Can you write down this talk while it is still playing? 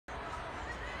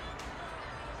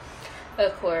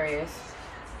Aquarius.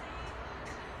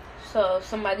 So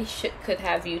somebody could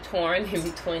have you torn in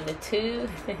between the two.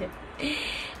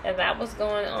 Is that what's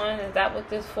going on? Is that what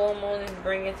this full moon is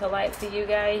bringing to light for you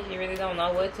guys? You really don't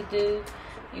know what to do.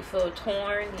 You feel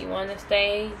torn. You want to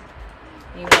stay.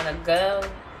 You want to go.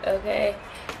 Okay.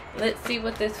 Let's see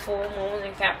what this full moon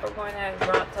in Capricorn has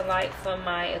brought to light for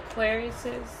my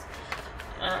Aquariuses.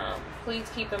 Please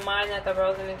keep in mind that the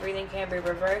roles in this reading can be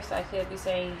reversed. I could be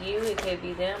saying you. It could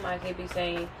be them. I could be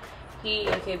saying he.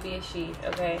 It could be a she.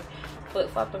 Okay.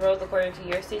 Flip-flop the roles according to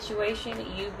your situation.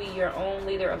 You be your own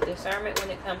leader of discernment when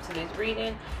it comes to this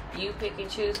reading. You pick and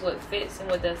choose what fits and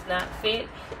what does not fit.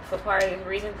 If a part of this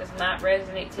reading does not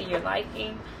resonate to your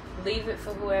liking, leave it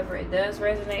for whoever it does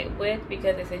resonate with,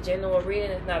 because it's a general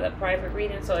reading. It's not a private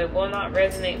reading, so it will not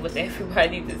resonate with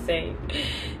everybody the same.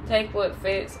 Take what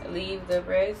fits, leave the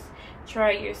rest.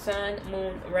 Try your sun,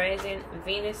 moon, rising,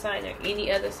 Venus sign, or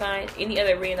any other sign, any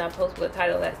other reading I post with a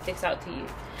title that sticks out to you.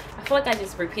 I feel like I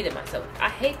just repeated myself. I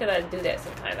hate that I do that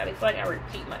sometimes. I feel like I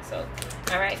repeat myself.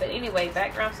 Alright, but anyway,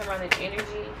 background surrounding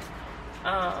energy.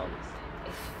 I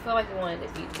feel like I wanted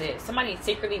to be lit. Somebody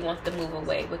secretly wants to move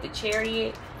away. With the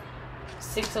Chariot,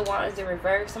 6 of Wands in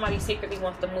reverse, somebody secretly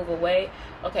wants to move away.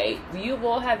 Okay, you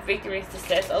will have victory and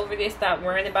success over this. Stop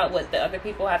worrying about what the other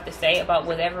people have to say about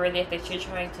whatever it is that you're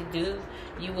trying to do.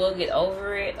 You will get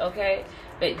over it, okay?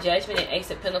 But Judgment and Ace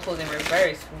of Pentacles in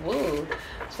reverse. Woo.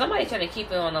 Somebody trying to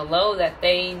keep it on the low that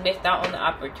they missed out on the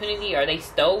opportunity, or they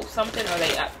stole something, or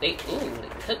they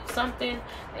took something.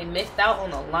 They missed out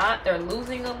on a lot. They're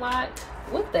losing a lot.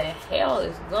 What the hell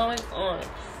is going on?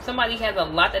 Somebody has a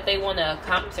lot that they want to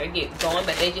accomplish or get going,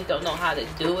 but they just don't know how to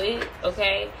do it,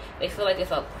 okay? They feel like it's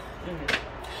a...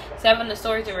 Seven of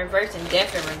Swords in reverse and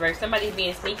Death in reverse. Somebody's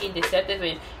being sneaky and deceptive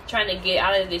and trying to get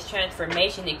out of this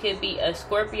transformation. It could be a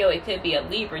Scorpio. It could be a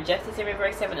Libra. Justice in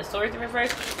reverse. Seven of Swords in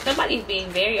reverse. Somebody's being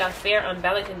very unfair,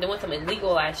 unbalanced, and doing some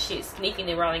illegal ass shit.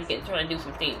 Sneaking around and trying to do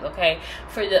some things, okay?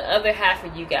 For the other half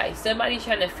of you guys, somebody's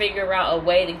trying to figure out a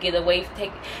way to get away,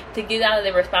 to get out of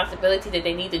the responsibility that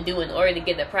they need to do in order to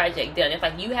get the project done. If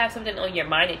like you have something on your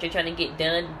mind that you're trying to get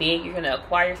done big, you're going to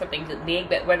acquire something big,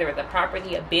 but whether it's a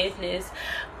property, a business,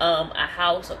 a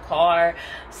house, a car,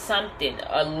 something,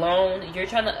 a loan, you're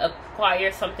trying to acquire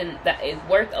something that is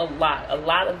worth a lot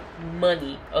of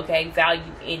money, okay, value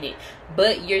in it,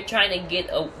 but you're trying to get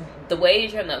the way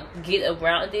you're trying to get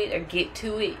around it or get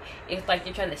to it, it's like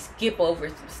you're trying to skip over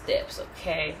some steps,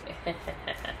 okay?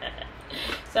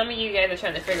 Some of you guys are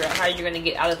trying to figure out how you're going to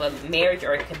get out of a marriage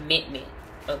or a commitment,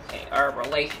 okay, or a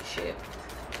relationship.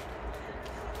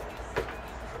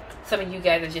 Some of you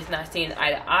guys are just not seeing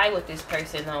eye to eye with this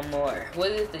person no more.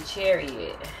 What is the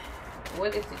Chariot?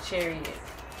 What is the Chariot?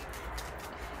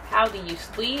 How do you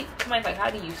sleep? Somebody's like, how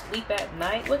do you sleep at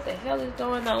night? What the hell is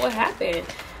going on? What happened?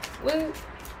 What?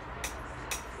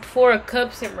 Four of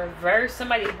Cups in reverse.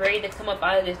 Somebody's ready to come up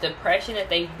out of this depression that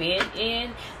they've been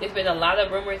in. There's been a lot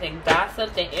of rumors and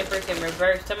gossip. The Empress in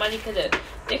reverse. Somebody there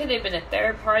could have been a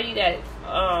third party that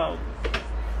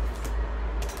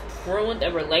ruined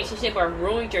a relationship or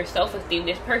ruined your self-esteem.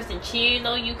 This person cheating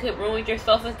on you could ruin your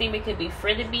self-esteem. It could be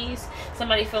frenemies.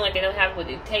 Somebody feel like they don't have what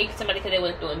it takes. Somebody could have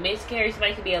went through a miscarriage.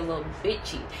 Somebody could be a little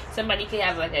bitchy. Somebody could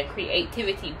have like a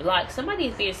creativity block. Somebody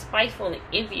is being spiteful and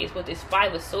envious with this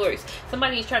Five of Swords.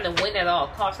 Somebody is trying to win at all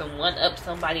costs and one up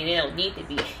somebody they don't need to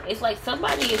be. It's like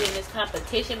somebody is in this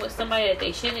competition with somebody that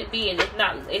they shouldn't be, and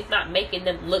it's not making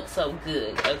them look so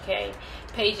good, okay?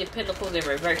 Page of Pentacles in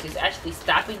reverse is actually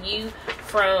stopping you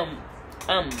from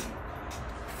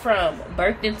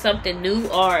birthing something new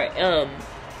or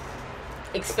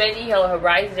expanding your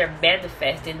horizons or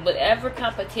manifesting. Whatever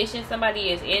competition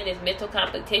somebody is in, this mental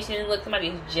competition, look,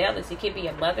 somebody's jealous. It could be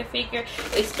a mother figure.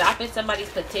 It's stopping somebody's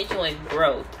potential and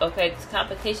growth, okay? This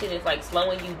competition is like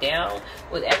slowing you down.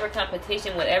 Whatever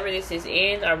competition, whatever this is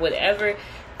in, or whatever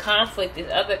conflict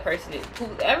this other person is,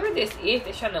 whoever this is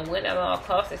that's trying to win at all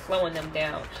costs, is slowing them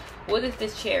down. What is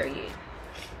this Chariot?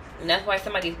 And that's why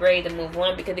somebody's ready to move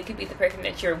on, because it could be the person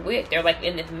that you're with. They're like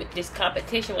in this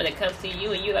competition when it comes to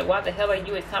you, and you're like, why the hell are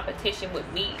you in competition with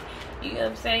me? You know what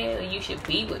I'm saying? You should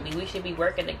be with me. We should be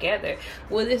working together.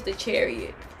 What is the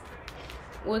Chariot?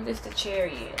 What is the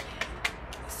Chariot?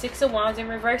 Six of Wands in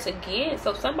reverse again.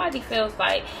 So somebody feels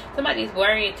like somebody's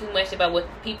worrying too much about what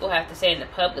people have to say in the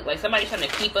public. Like somebody's trying to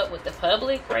keep up with the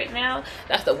public right now.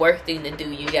 That's the worst thing to do,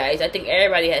 you guys. I think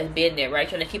everybody has been there, right?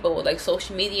 Trying to keep up with like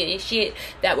social media and shit.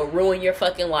 That will ruin your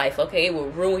fucking life, okay? It will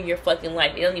ruin your fucking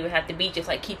life. It don't even have to be just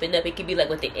like keeping up. It could be like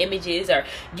with the images, or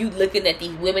you looking at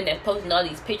these women that's posting all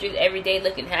these pictures every day,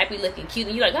 looking happy, looking cute,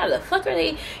 and you're like, how the fuck are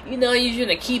they? You know, you're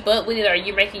trying to keep up with it, or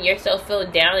you're making yourself feel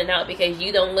down and out because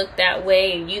you don't look that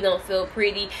way, and you don't feel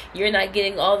pretty. You're not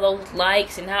getting all those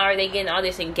likes, and how are they getting all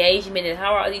this engagement, and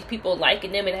how are all these people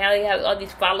liking them, and how they have all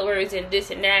these followers and this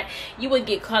and that. You would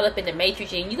get caught up in the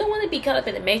matrix, and you don't want to be caught up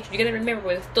in the matrix. You're gonna remember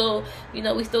we're still, you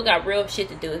know, we still got real shit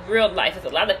to do. It's real life. There's a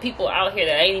lot of people out here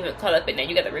that ain't even caught up in that.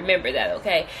 You got to remember that,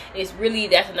 okay? It's really,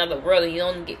 that's another world, and you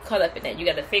don't get caught up in that. You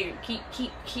got to figure,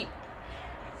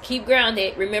 keep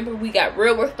grounded. Remember, we got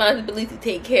real responsibility to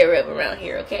take care of around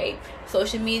here, okay?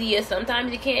 Social media,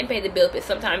 sometimes it can pay the bill, but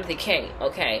sometimes it can't,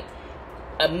 okay?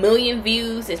 1 million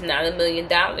views is not $1 million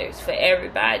for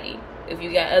everybody. If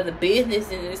you got other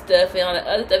businesses and stuff and all the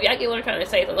other stuff, y'all get what I'm trying to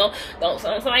say. So don't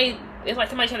somebody, it's like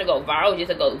somebody trying to go viral just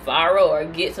to go viral, or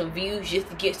get some views just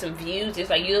to get some views. It's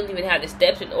like you don't even have the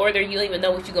steps in order. You don't even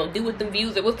know what you're gonna do with them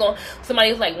views, or what's going.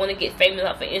 Somebody's like want to get famous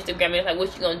off of Instagram, and it's like,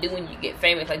 what you gonna do when you get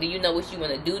famous? Like, do you know what you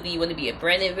want to do? Do you want to be a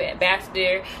brand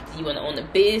ambassador? Do you want to own a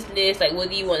business? Like, what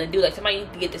do you want to do? Like, somebody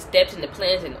needs to get the steps and the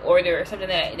plans in order, or something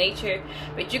of that nature.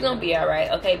 But you're gonna be all right,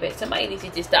 okay? But somebody needs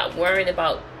to just stop worrying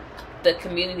about the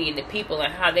community and the people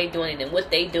and how they doing it and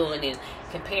what they doing, and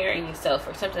comparing yourself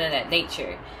or something of that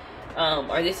nature.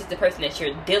 Or this is the person that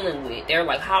you're dealing with. They're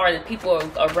like, how are the people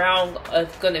around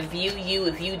us gonna view you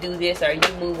if you do this or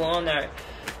you move on? Or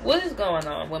what is going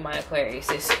on with my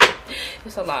Aquariuses?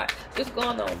 It's a lot. What's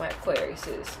going on with my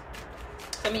Aquariuses?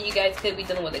 Some of you guys could be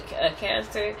dealing with a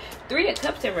Cancer. 3 of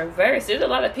Cups in reverse. There's a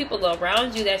lot of people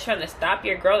around you that's trying to stop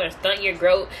your growth or stunt your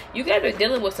growth. You guys are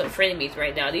dealing with some frenemies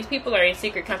right now. These people are in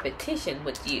secret competition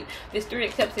with you. This 3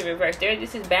 of Cups in reverse.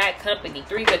 This is bad company.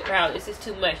 3 of the crowd. This is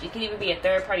too much. It can even be a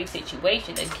third-party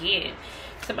situation again.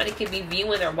 Somebody could be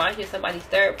viewing or watching somebody's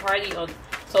third party on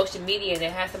social media, and they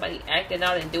have somebody acting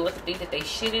out and doing something that they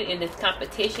shouldn't in this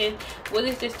competition. What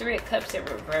is this 3 of Cups in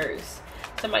reverse?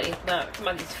 Somebody's not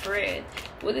somebody's friend.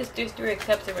 What is this 3 of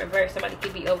Cups in reverse? Somebody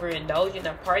could be overindulging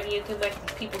or partying too much.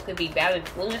 These people could be bad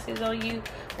influences on you.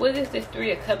 What is this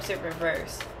 3 of Cups in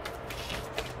reverse?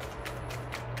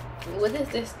 What is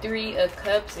this 3 of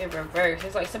Cups in reverse?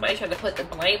 It's like somebody trying to put the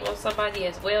blame on somebody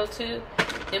as well too.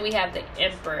 Then we have the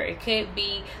Emperor. It could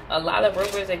be a lot of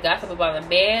rumors and gossip about a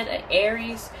man, an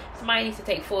Aries. Somebody needs to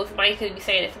take full. Somebody could be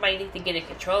saying that somebody needs to get in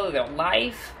control of their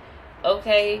life.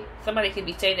 Okay, somebody could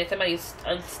be saying that somebody's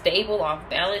unstable, off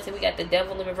balance, and we got the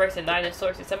Devil in reverse and 9 of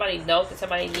Swords. And somebody knows that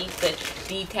somebody needs to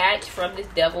detach from this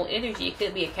devil energy. It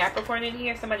could be a Capricorn in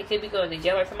here. Somebody could be going to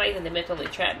jail, or somebody's in the mental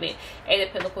entrapment. 8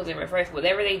 of Pentacles in reverse.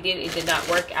 Whatever they did, it did not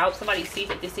work out. Somebody sees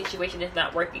that this situation is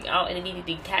not working out, and they need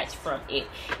to detach from it.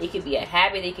 It could be a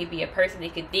habit, it could be a person,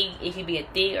 it could be a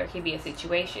thing, or it could be a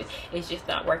situation. It's just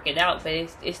not working out, but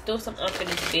it's still some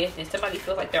unfinished business. Somebody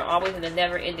feels like they're always in a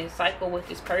never-ending cycle with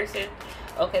this person.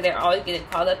 Okay, they're always getting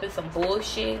caught up in some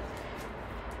bullshit.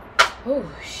 Oh,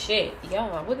 shit.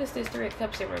 Y'all, what is this 3 of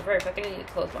Cups in reverse? I think I need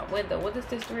to close my window. What is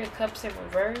this 3 of Cups in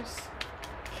reverse?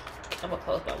 I'm going to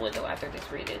close my window after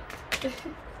this reading.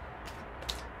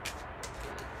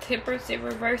 Temperance in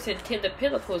reverse and 10 of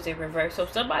Pentacles in reverse. So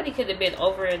somebody could have been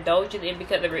overindulging,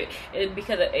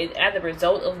 and as a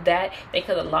result of that, they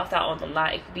could have lost out on a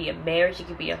lot. It could be a marriage, it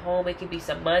could be a home, it could be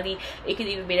some money, it could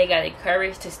even be they got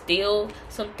encouraged to steal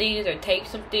some things or take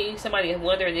some things. Somebody is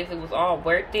wondering if it was all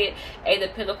worth it. 8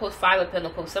 of Pentacles, 5 of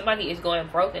Pentacles. Somebody is going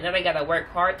broke, and now they gotta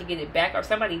work hard to get it back. Or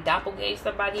somebody doppelganged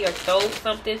somebody or stole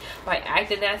something by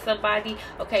acting as somebody.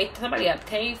 Okay, somebody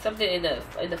obtained something in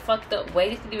the fucked up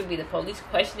way. This could even be the police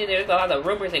questioning. There's a lot of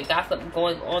rumors and gossip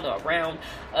going on around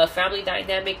a family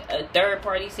dynamic, a third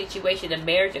party situation, a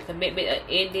marriage, a commitment, an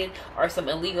ending, or some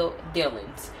illegal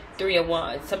dealings. 3 of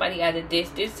Wands. Somebody out of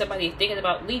this. Somebody is thinking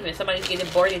about leaving. Somebody's getting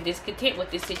bored and discontent with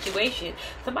this situation.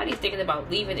 Somebody's thinking about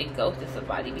leaving and ghosting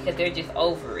somebody because they're just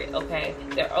over it. Okay,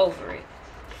 they're over it.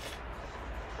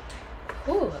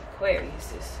 Whew,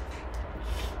 Aquariuses.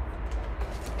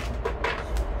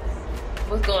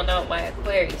 What's going on with my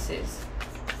Aquariuses?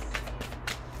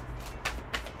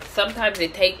 Sometimes we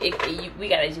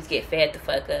gotta just get fed the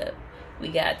fuck up. We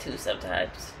got to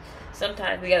sometimes.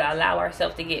 Sometimes we gotta allow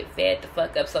ourselves to get fed the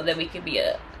fuck up so that we can be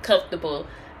comfortable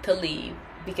to leave.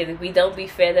 Because if we don't be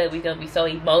fed up, we're gonna be so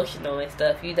emotional and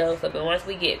stuff, you know. So, but once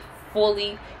we get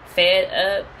fully fed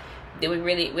up, then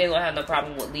we ain't gonna have no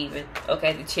problem with leaving.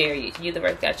 Okay, the Chariot.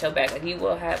 Universe got your back. Like, you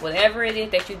will have whatever it is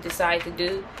that you decide to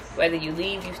do, whether you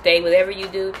leave, you stay, whatever you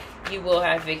do, you will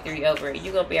have victory over it.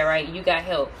 You're gonna be alright. You got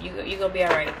help. You're gonna be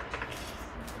alright.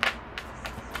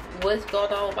 What's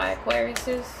going on with my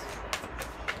Aquariuses?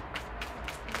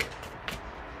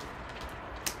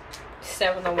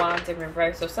 7 of Wands in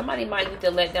reverse. So somebody might need to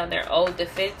let down their old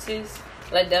defenses,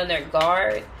 let down their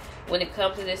guard when it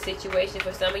comes to this situation.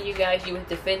 For some of you guys, you were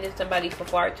defending somebody for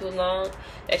far too long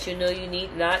that you know you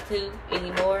need not to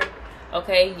anymore.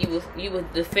 Okay, you was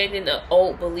defending the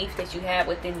old belief that you had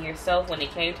within yourself when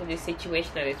it came to this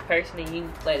situation or this person, and you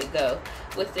let it go.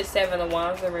 What's this Seven of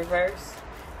Wands in reverse?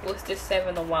 What's this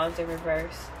Seven of Wands in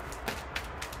reverse?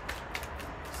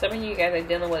 Some of you guys are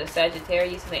dealing with a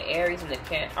Sagittarius and an Aries and a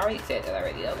Cancer. I already said that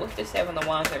already though. What's the Seven of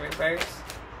Wands in reverse?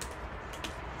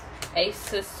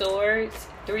 Ace of Swords,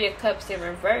 Three of Cups in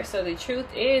reverse. So the truth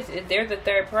is, if there's a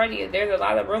third party, if there's a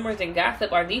lot of rumors and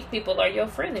gossip, or these people are your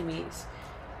frenemies.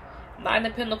 Nine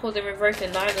of Pentacles in reverse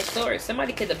and Nine of Swords.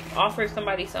 Somebody could have offered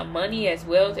somebody some money as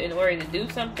well in order to do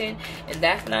something, and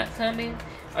that's not coming.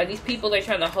 Or these people are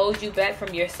trying to hold you back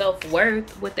from your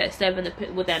self-worth with that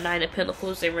with that Nine of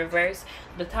Pentacles in reverse.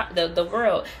 The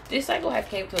world. This cycle has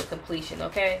came to a completion,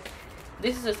 okay?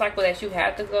 This is a cycle that you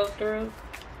have to go through.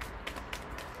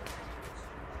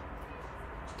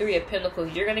 Three of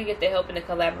Pentacles. You're gonna get the help and the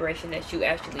collaboration that you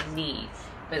actually need.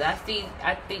 But I think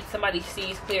somebody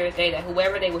sees clear as day that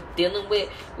whoever they was dealing with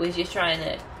was just trying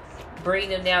to bring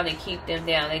them down and keep them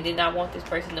down. They did not want this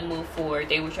person to move forward.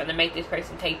 They were trying to make this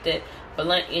person take the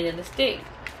blunt end of the stick.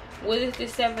 What is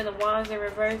this Seven of Wands in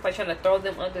reverse? By trying to throw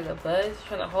them under the bus,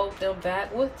 trying to hold them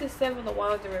back. What's this Seven of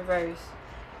Wands in reverse?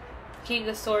 King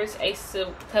of Swords, Ace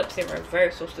of Cups in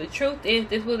reverse. So the truth is,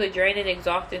 this was a draining,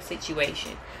 exhausting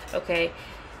situation. Okay,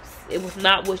 it was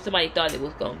not what somebody thought it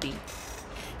was gonna be.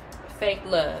 Fake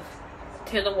love.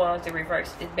 Ten of Wands in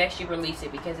reverse. It's best you release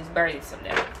it because it's burdensome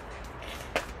now.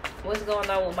 What's going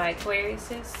on with my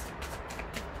Aquariuses?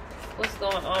 What's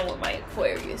going on with my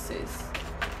Aquariuses?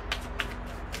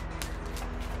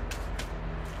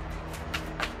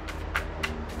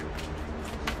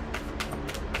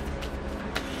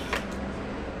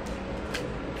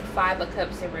 Five of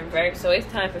Cups in reverse. So it's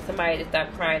time for somebody to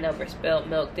stop crying over spilled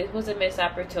milk. This was a missed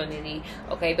opportunity,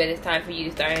 okay, but it's time for you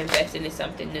to start investing in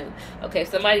something new. Okay,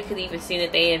 somebody could even see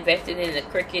that they invested in a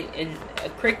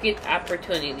cricket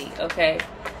opportunity, okay?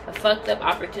 A fucked up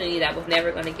opportunity that was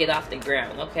never going to get off the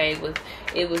ground, okay?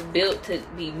 It was built to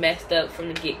be messed up from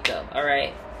the get-go, all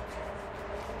right?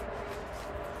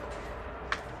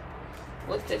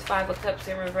 What's this Five of Cups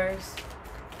in reverse?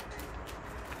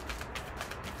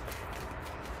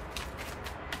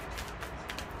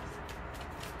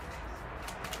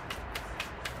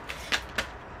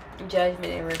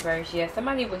 Judgment in reverse. Yeah,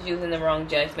 somebody was using the wrong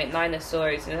judgment. Nine of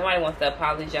Swords, and somebody wants to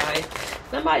apologize.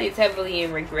 Somebody is heavily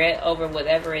in regret over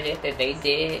whatever it is that they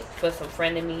did for some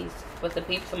frenemies, for some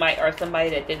people,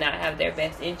 somebody that did not have their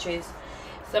best interest.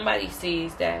 Somebody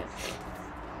sees that,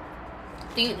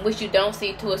 which you don't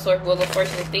see to a sort of will of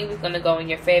fortune. This thing is going to go in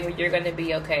your favor. You're going to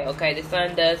be okay. Okay, the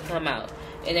sun does come out.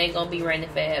 It ain't going to be raining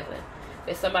forever.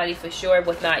 But somebody for sure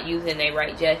was not using their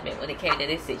right judgment when it came to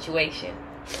this situation.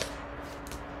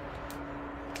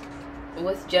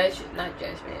 What's not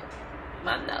judgment?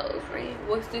 My nose ring.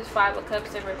 What's this Five of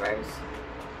Cups in reverse?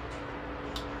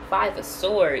 Five of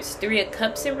Swords. Three of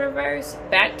Cups in reverse.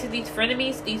 Back to these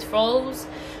frenemies, these foes.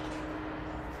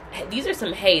 These are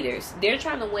some haters. They're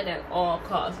trying to win at all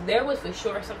costs. There was for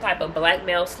sure some type of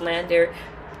blackmail, slander,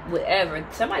 whatever.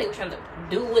 Somebody was trying to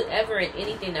do whatever and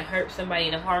anything to hurt somebody,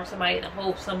 to harm somebody, to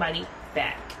hold somebody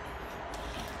back.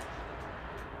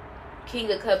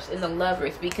 King of Cups in the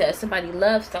Lovers, because somebody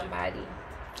loves somebody.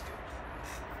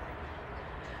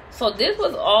 So this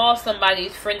was all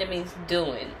somebody's frenemies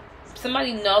doing.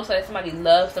 Somebody knows that somebody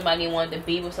loves somebody and wanted to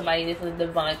be with somebody. This was a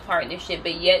divine partnership,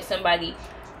 but yet somebody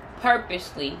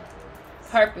purposely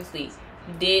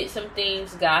did some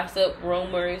things, gossip,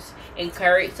 rumors,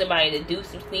 encouraged somebody to do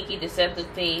some sneaky, deceptive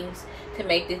things to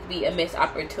make this be a missed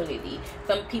opportunity.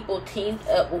 Some people teamed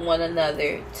up with one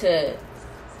another to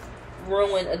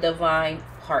ruin a divine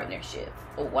partnership.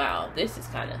 Oh wow, this is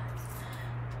kind of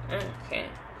okay.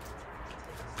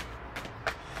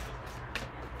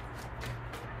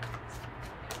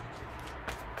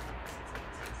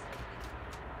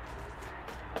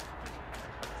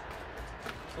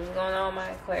 What's going on, my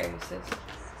Aquariuses?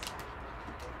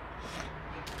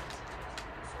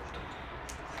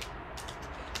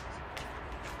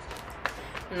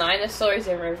 Nine of Swords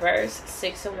in reverse,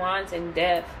 Six of Wands in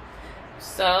Death.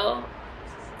 So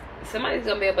somebody's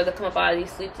gonna be able to come up out of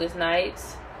these sleepless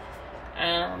nights.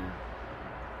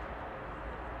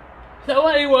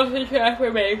 Somebody wants a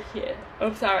transformation.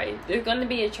 I'm sorry. There's gonna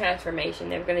be a transformation.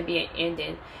 There's gonna be an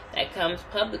ending that comes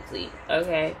publicly.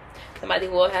 Okay. Somebody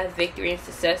will have victory and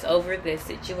success over this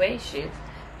situation.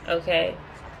 Okay.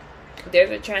 There's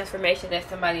a transformation that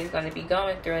somebody is going to be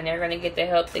going through, and they're going to get the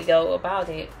help to go about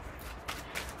it.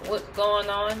 What's going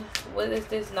on? What is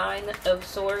this Nine of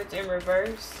Swords in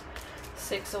reverse?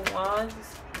 Six of Wands.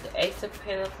 The Ace of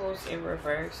Pentacles in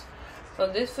reverse. So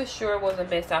this for sure was a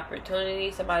missed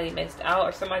opportunity. Somebody missed out,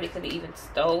 or somebody could have even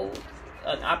stole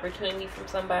an opportunity from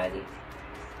somebody,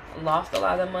 lost a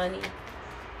lot of money.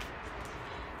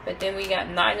 But then we got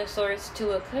Nine of Swords, Two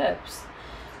of Cups.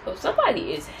 So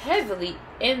somebody is heavily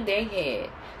in their head.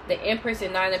 The Empress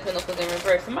and Nine of Pentacles in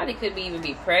reverse. Somebody could even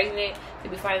be pregnant. Could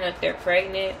be finding out they're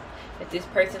pregnant. That this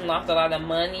person lost a lot of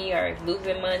money, or is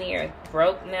losing money, or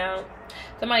broke now.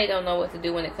 Somebody don't know what to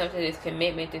do when it comes to this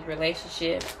commitment, this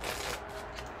relationship.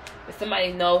 But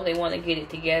somebody knows they want to get it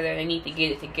together. They need to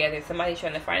get it together. Somebody's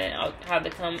trying to find out how to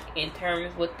come in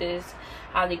terms with this.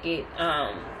 How to get,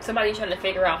 somebody's trying to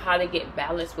figure out how to get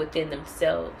balance within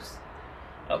themselves.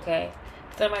 Okay?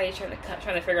 Somebody's trying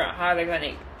to figure out how they're going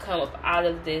to come up out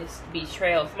of this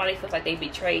betrayal. Somebody feels like they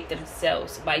betrayed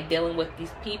themselves by dealing with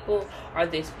these people or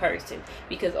this person.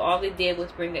 Because all they did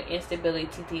was bring the instability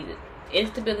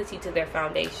to their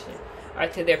foundation. Or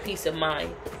to their peace of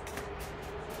mind.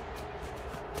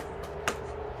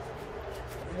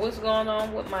 What's going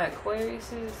on with my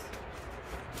Aquariuses?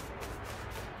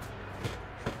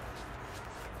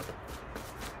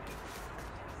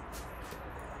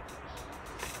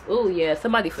 Oh yeah,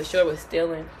 somebody for sure was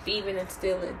stealing, thieving and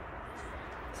stealing.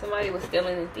 Somebody was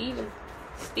stealing and thieving,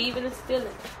 and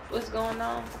stealing. What's going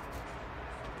on?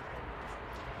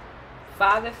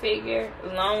 Father figure,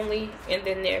 lonely in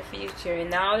the near future, and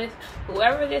now this,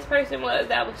 whoever this person was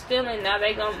that was stealing, now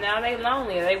they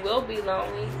lonely. They will be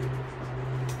lonely.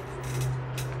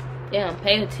 Yeah,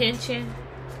 pay attention.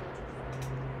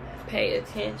 Pay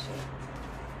attention.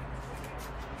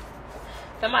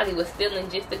 Somebody was stealing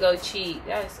just to go cheat.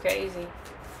 That's crazy.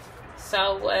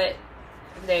 So what?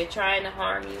 They're trying to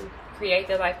harm you. Create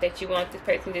the life that you want. This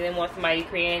person didn't want somebody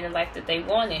creating the life that they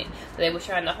wanted. So they were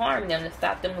trying to harm them to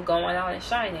stop them from going out and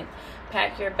shining.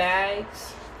 Pack your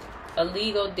bags.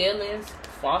 Illegal dealings.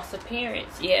 False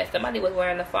appearance. Yeah, somebody was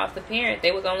wearing a false appearance.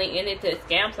 They was only in it to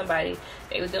scam somebody.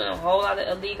 They was doing a whole lot of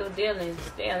illegal dealings.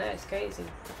 Damn, that's crazy.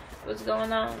 What's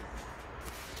going on?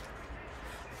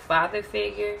 Father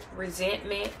figure,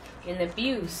 resentment, and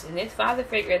abuse. And this father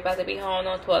figure is about to be holding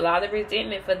on to a lot of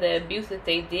resentment for the abuse that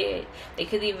they did. They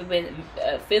could have even been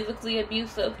physically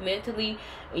abusive, mentally,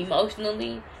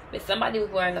 emotionally. But somebody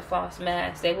was wearing a false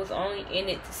mask. They was only in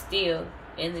it to steal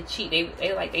and to cheat.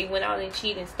 They went out and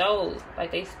cheated and stole.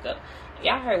 Like they stole.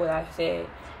 Y'all heard what I said.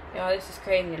 Y'all, this is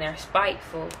crazy, and they're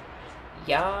spiteful.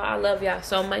 Y'all, I love y'all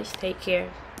so much. Take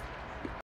care.